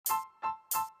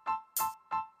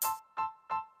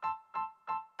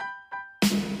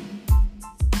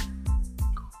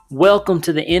Welcome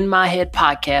to the In My Head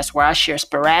podcast, where I share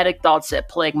sporadic thoughts that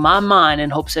plague my mind in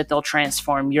hopes that they'll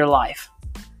transform your life.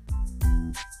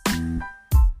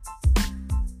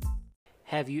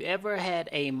 Have you ever had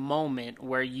a moment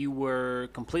where you were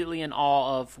completely in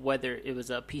awe of whether it was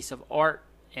a piece of art,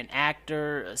 an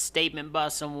actor, a statement by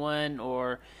someone,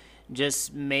 or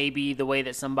just maybe the way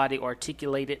that somebody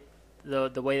articulated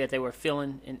the way that they were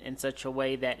feeling in such a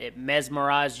way that it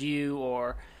mesmerized you,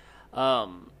 or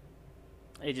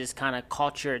it just kind of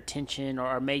caught your attention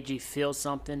or made you feel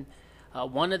something?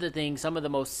 One of the things, some of the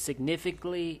most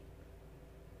significantly,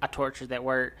 I tortured that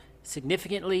word,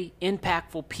 significantly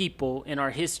impactful people in our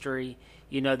history,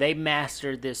 they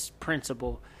mastered this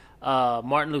principle.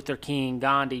 Martin Luther King,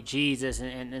 Gandhi, Jesus,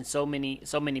 and so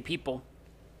many people.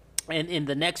 And in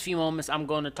the next few moments, I'm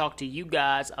going to talk to you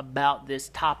guys about this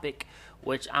topic,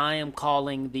 which I am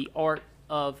calling the art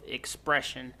of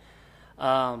expression.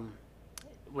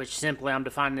 Which simply I'm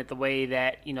defining it the way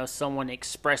that someone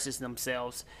expresses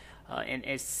themselves, and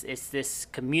it's this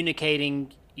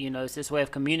communicating. It's this way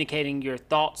of communicating your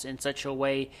thoughts in such a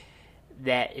way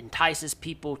that entices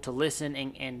people to listen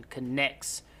and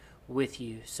connects with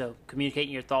you. So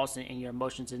communicating your thoughts and your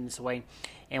emotions in this way.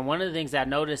 And one of the things that I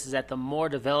notice is that the more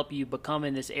developed you become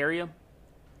in this area,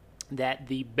 that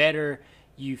the better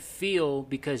you feel,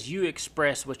 because you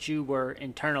express what you were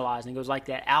internalizing. It was like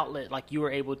that outlet, like you were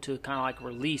able to kind of like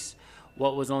release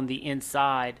what was on the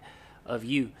inside of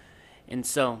you. And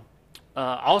so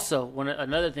also,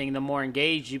 another thing, the more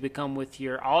engaged you become with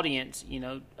your audience,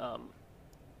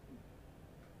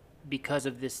 because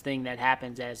of this thing that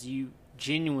happens as you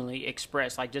genuinely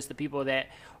express, like just the people that,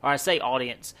 or I say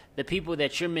audience, the people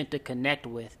that you're meant to connect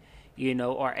with,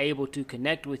 are able to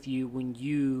connect with you when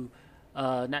you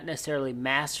not necessarily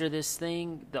master this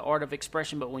thing, the art of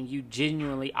expression, but when you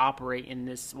genuinely operate in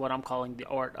this, what I'm calling the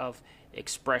art of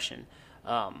expression,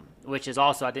 which is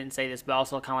also, I didn't say this, but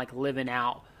also kind of like living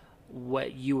out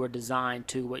what you were designed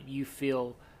to, what you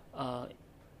feel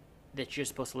that you're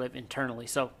supposed to live internally.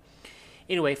 So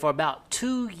anyway, for about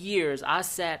 2 years, I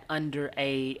sat under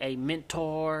a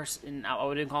mentor, and I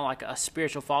wouldn't call him like a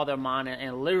spiritual father of mine,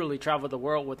 and literally traveled the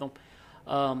world with him.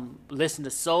 Listened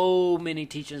to so many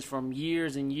teachings from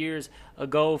years and years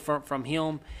ago from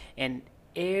him, and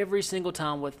every single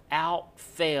time without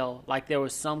fail, like there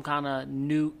was some kind of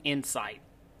new insight.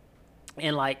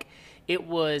 And like it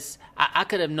was, I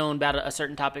could have known about a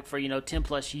certain topic for 10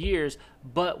 plus years,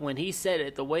 but when he said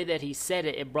it, the way that he said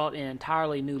it, it brought an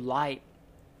entirely new light.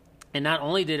 And not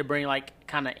only did it bring like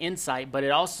kind of insight, but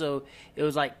it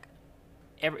was like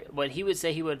what he would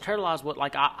say, he would internalize what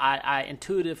like I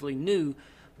intuitively knew,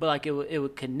 but like it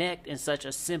would connect in such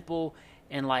a simple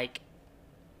and like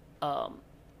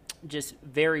just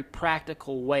very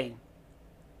practical way.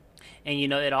 And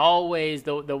it always,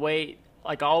 the way,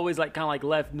 like I always like kind of like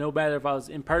left, no matter if I was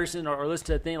in person or listened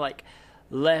to a thing, like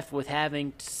left with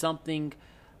having something,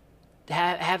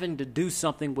 having to do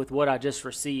something with what I just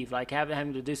received, like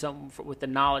having to do something with the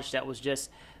knowledge that was just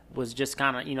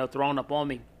kind of thrown up on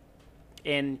me.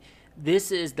 And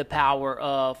this is the power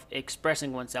of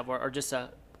expressing oneself, or just a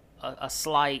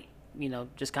slight,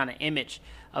 just kind of image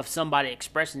of somebody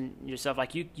expressing yourself.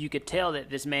 Like you could tell that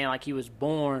this man, like he was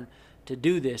born to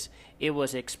do this. It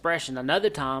was expression. Another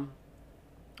time,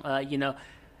 let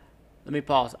me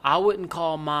pause. I wouldn't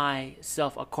call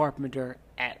myself a carpenter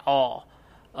at all.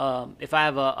 If I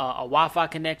have a Wi-Fi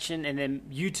connection and then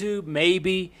YouTube,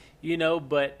 maybe,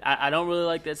 but I don't really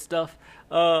like that stuff.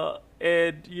 But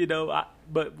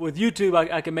with YouTube,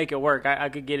 I can make it work. I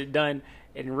could get it done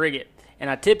and rig it. And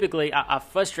I typically, I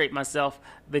frustrate myself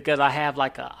because I have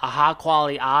like a high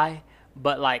quality eye,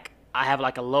 but like I have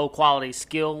like a low quality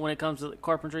skill when it comes to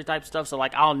carpentry type stuff. So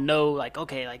like I'll know like,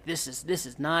 okay, like this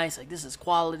is nice, like this is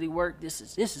quality work, this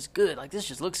is good, like this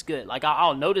just looks good. Like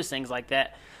I'll notice things like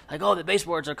that, like, oh, the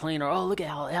baseboards are clean, or oh, look at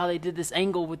how they did this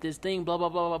angle with this thing, blah blah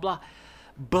blah blah blah.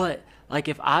 But like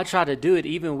if I try to do it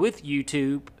even with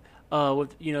YouTube,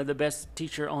 with the best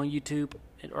teacher on YouTube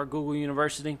or Google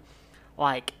University,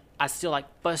 like I still like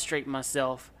frustrate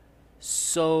myself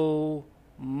so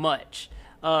much.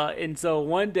 And so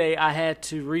one day I had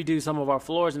to redo some of our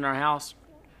floors in our house,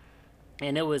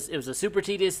 and it was a super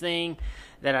tedious thing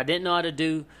that I didn't know how to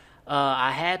do.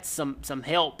 I had some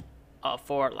help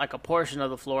for like a portion of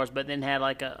the floors, but then had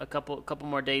like a couple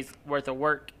more days worth of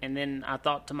work. And then I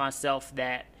thought to myself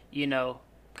that kind of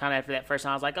after that first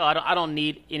time, I was like, oh, I don't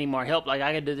need any more help. Like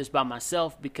I can do this by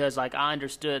myself, because like I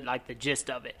understood like the gist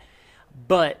of it.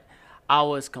 But I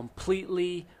was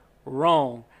completely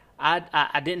wrong.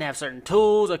 I didn't have certain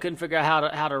tools. I couldn't figure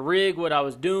out how to rig what I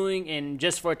was doing, and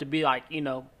just for it to be like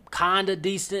kind of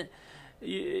decent,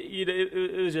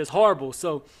 it was just horrible.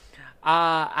 So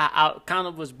I kind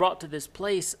of was brought to this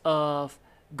place of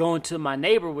going to my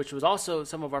neighbor, which was also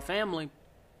some of our family,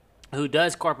 who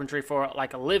does carpentry for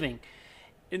like a living.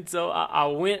 And so I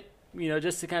went,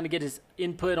 just to kind of get his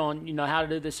input on, how to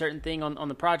do this certain thing on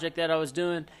the project that I was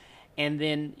doing. And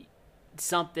then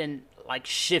something like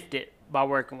shifted by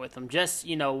working with him. Just,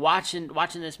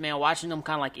 watching this man, watching him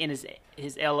kind of like in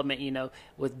his element,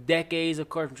 with decades of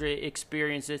carpentry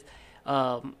experiences,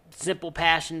 simple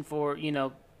passion for,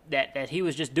 that he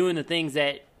was just doing the things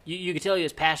that you could tell he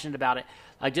was passionate about it.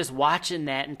 Like just watching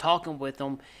that and talking with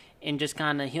him and just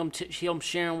kind of him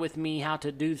sharing with me how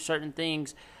to do certain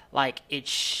things, like it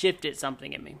shifted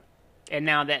something in me. And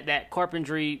now that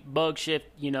carpentry bug shift,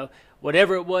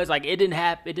 whatever it was, like it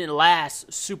didn't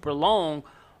last super long,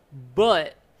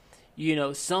 but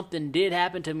something did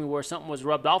happen to me where something was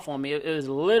rubbed off on me. It was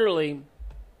literally,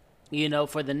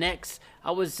 for the next, I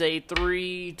would say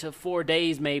 3 to 4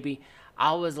 days maybe,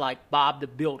 I was like Bob the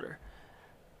Builder.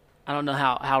 I don't know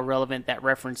how relevant that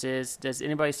reference is. Does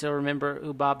anybody still remember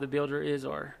who Bob the Builder is,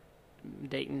 or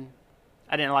Dayton?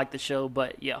 I didn't like the show,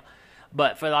 but yeah.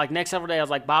 But for like next several days, I was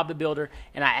like Bob the Builder,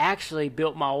 and I actually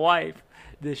built my wife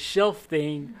this shelf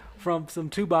thing from some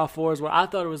 2x4s where I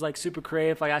thought it was like super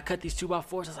creative. Like I cut these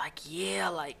 2x4s. I was like, yeah,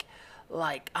 like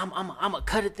I'm gonna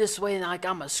cut it this way, and like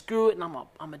I'm gonna screw it, and I'm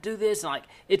gonna do this, and like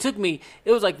it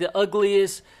was like the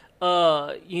ugliest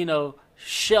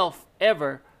shelf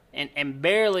ever, and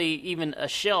barely even a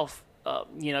shelf.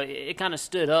 It kind of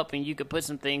stood up, and you could put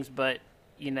some things, but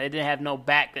it didn't have no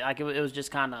back. Like it was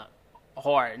just kind of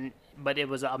hard, but it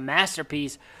was a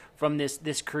masterpiece from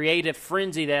this creative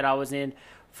frenzy that I was in,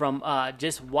 from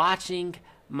just watching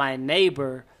my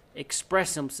neighbor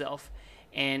express himself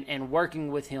and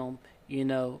working with him.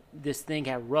 This thing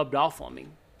had rubbed off on me.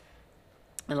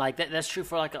 And like that's true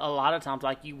for like a lot of times.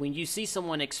 Like when you see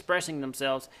someone expressing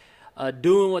themselves,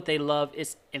 doing what they love,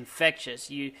 it's infectious.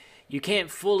 You can't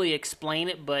fully explain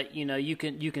it, but you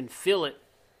can feel it.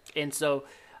 And so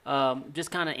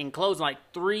just kind of in closing, like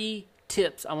 3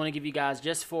 tips I want to give you guys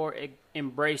just for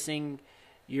embracing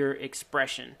your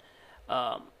expression.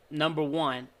 Number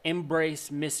 1,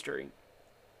 embrace mystery.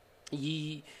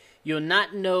 You'll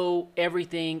not know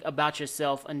everything about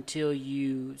yourself until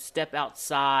you step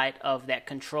outside of that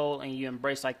control and you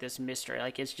embrace like this mystery.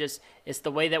 Like it's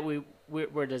the way that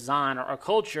we're designed. Our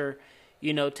culture,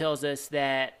 tells us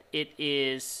that it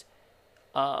is,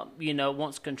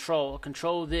 wants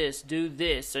control this, do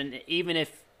this. And even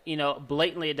if,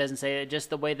 blatantly it doesn't say it, just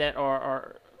the way that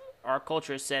our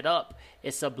culture is set up,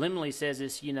 it subliminally says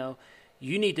this,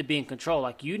 you need to be in control.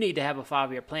 Like you need to have a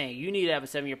 5-year plan. You need to have a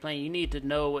 7-year plan. You need to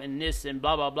know and this and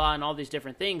blah, blah, blah, and all these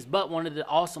different things. But one of the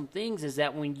awesome things is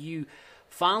that when you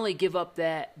finally give up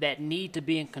that need to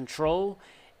be in control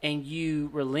and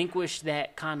you relinquish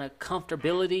that kind of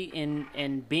comfortability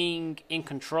in being in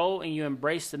control and you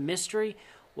embrace the mystery,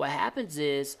 what happens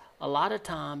is a lot of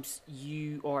times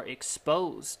you are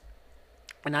exposed.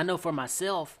 And I know for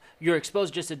myself, you're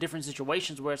exposed just to different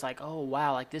situations where it's like, oh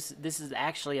wow, like this is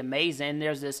actually amazing. And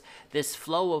there's this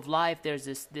flow of life. There's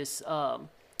this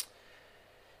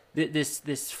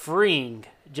freeing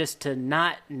just to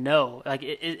not know. Like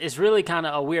it's really kind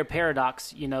of a weird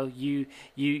paradox. You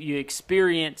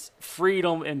experience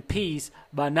freedom and peace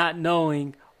by not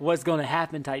knowing what's going to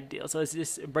happen type deal. So it's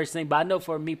just embrace thing. But I know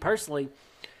for me personally,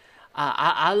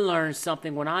 I learned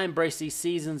something when I embrace these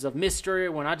seasons of mystery,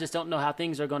 when I just don't know how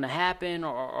things are going to happen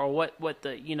or what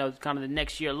the, kind of the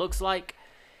next year looks like,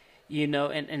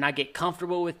 and I get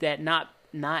comfortable with that, not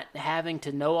having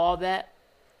to know all that.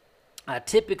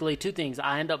 Typically 2 things.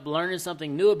 I end up learning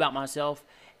something new about myself,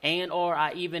 or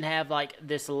I even have like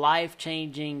this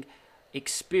life-changing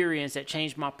experience that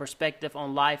changed my perspective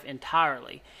on life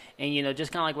entirely. And,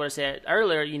 just kind of like what I said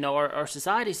earlier, our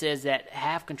society says that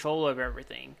have control over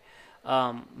everything.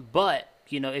 But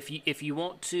if you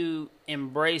want to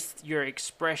embrace your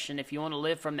expression, if you want to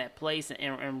live from that place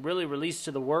and really release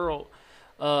to the world,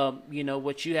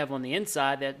 what you have on the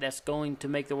inside that's going to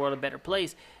make the world a better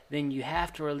place, then you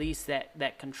have to release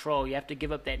that control. You have to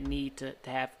give up that need to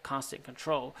have constant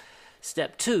control.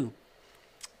 Step 2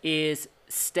 is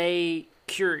stay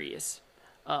curious.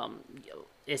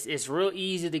 It's real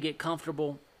easy to get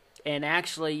comfortable. And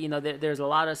actually, there's a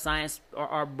lot of science.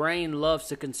 Our brain loves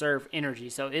to conserve energy,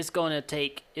 so it's going to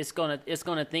think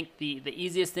the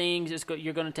easiest things.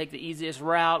 You're going to take the easiest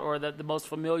route or the most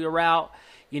familiar route.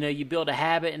 You build a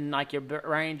habit, and like your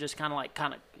brain just kind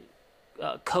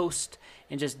of coast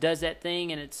and just does that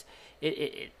thing, and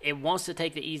it wants to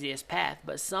take the easiest path.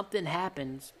 But something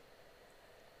happens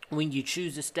when you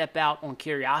choose to step out on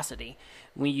curiosity,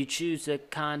 when you choose to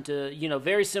kind of,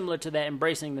 very similar to that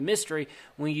embracing the mystery,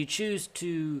 when you choose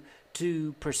to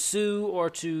pursue or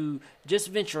to just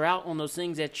venture out on those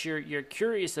things that you're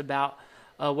curious about,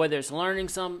 whether it's learning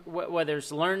something, whether it's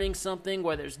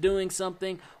doing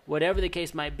something, whatever the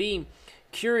case might be.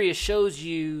 Curious shows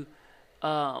you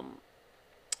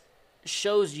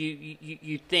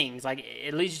things. Like,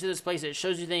 it leads you to this place. It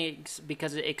shows you things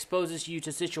because it exposes you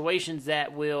to situations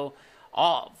that will,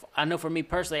 I know for me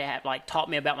personally, have like taught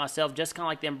me about myself, just kind of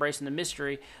like the embracing the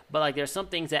mystery. But like, there's some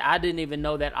things that I didn't even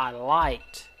know that I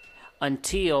liked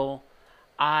until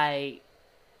I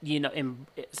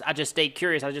just stayed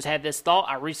curious. I just had this thought.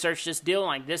 I researched this deal.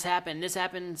 Like, this happened.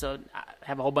 So I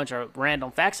have a whole bunch of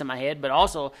random facts in my head, but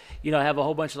also, I have a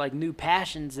whole bunch of like new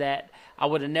passions that I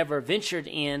would have never ventured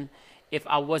in if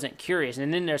I wasn't curious.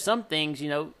 And then there's some things,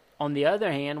 on the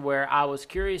other hand, where I was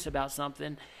curious about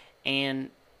something and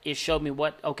it showed me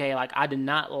like, I did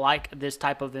not like this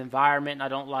type of environment. I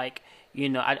don't like,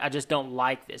 I just don't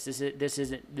like this. This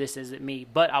isn't me.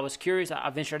 But I was curious. I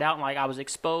ventured out and like I was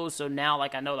exposed. So now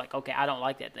like I know like, okay, I don't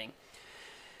like that thing.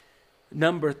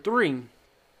 Number 3,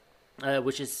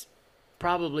 which is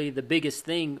probably the biggest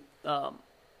thing, or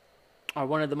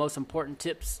one of the most important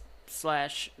tips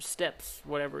 / steps,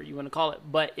 whatever you want to call it,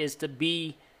 but is to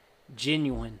be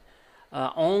genuine.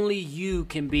 Only you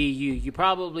can be you. You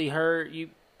probably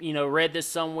read this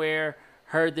somewhere,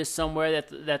 heard this somewhere,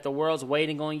 that the world's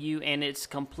waiting on you, and it's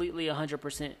completely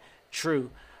 100% true.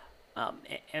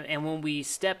 And when we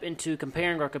step into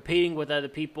comparing or competing with other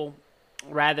people,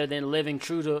 rather than living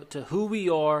true to who we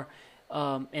are,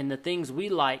 and the things we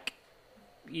like,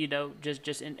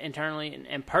 just internally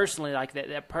and personally, like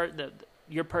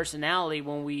your personality,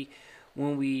 when we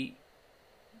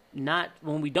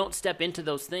don't step into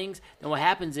those things, then what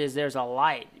happens is there's a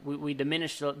light. We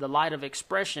diminish the light of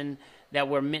expression that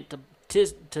we're meant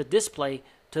to display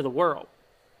to the world.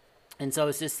 And so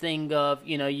it's this thing of,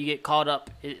 you get caught up,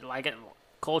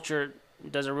 culture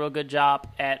does a real good job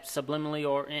at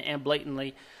subliminally and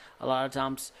blatantly a lot of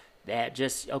times, that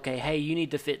just, okay, hey, you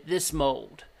need to fit this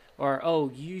mold, or,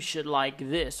 oh, you should like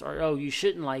this, or, oh, you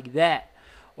shouldn't like that,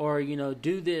 or,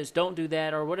 do this, don't do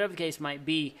that, or whatever the case might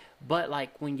be. But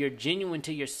like, when you're genuine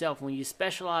to yourself, when you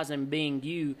specialize in being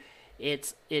you,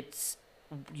 it's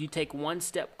you take one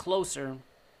step closer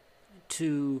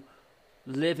to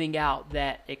living out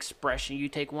that expression. You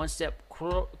take one step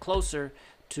closer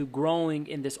to growing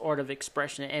in this art of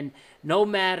expression. And no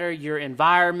matter your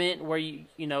environment, where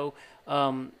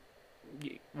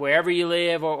wherever you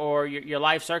live, or your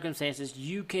life circumstances,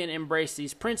 you can embrace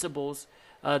these principles,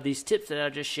 these tips that I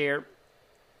just shared,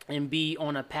 and be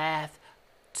on a path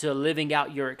to living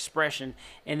out your expression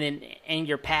and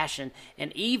your passion.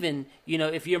 And even,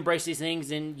 if you embrace these things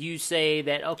and you say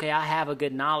that, okay, I have a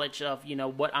good knowledge of,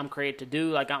 what I'm created to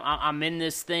do. Like, I'm in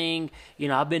this thing,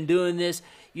 I've been doing this,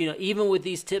 even with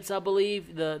these tips, I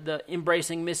believe the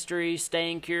embracing mystery,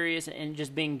 staying curious, and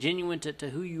just being genuine to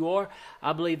who you are,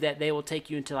 I believe that they will take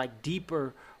you into like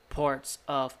deeper parts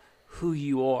of who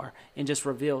you are and just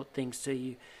reveal things to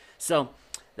you. So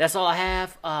that's all I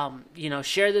have.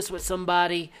 Share this with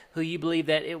somebody who you believe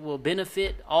that it will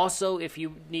benefit. Also, if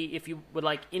you would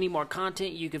like any more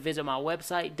content, you can visit my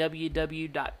website,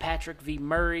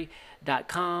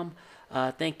 www.patrickvmurray.com.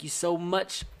 Thank you so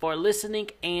much for listening,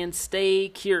 and stay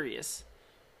curious.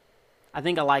 I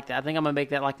think I like that. I think I'm gonna make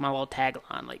that like my little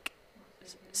tagline, like,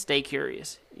 stay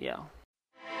curious. Yeah.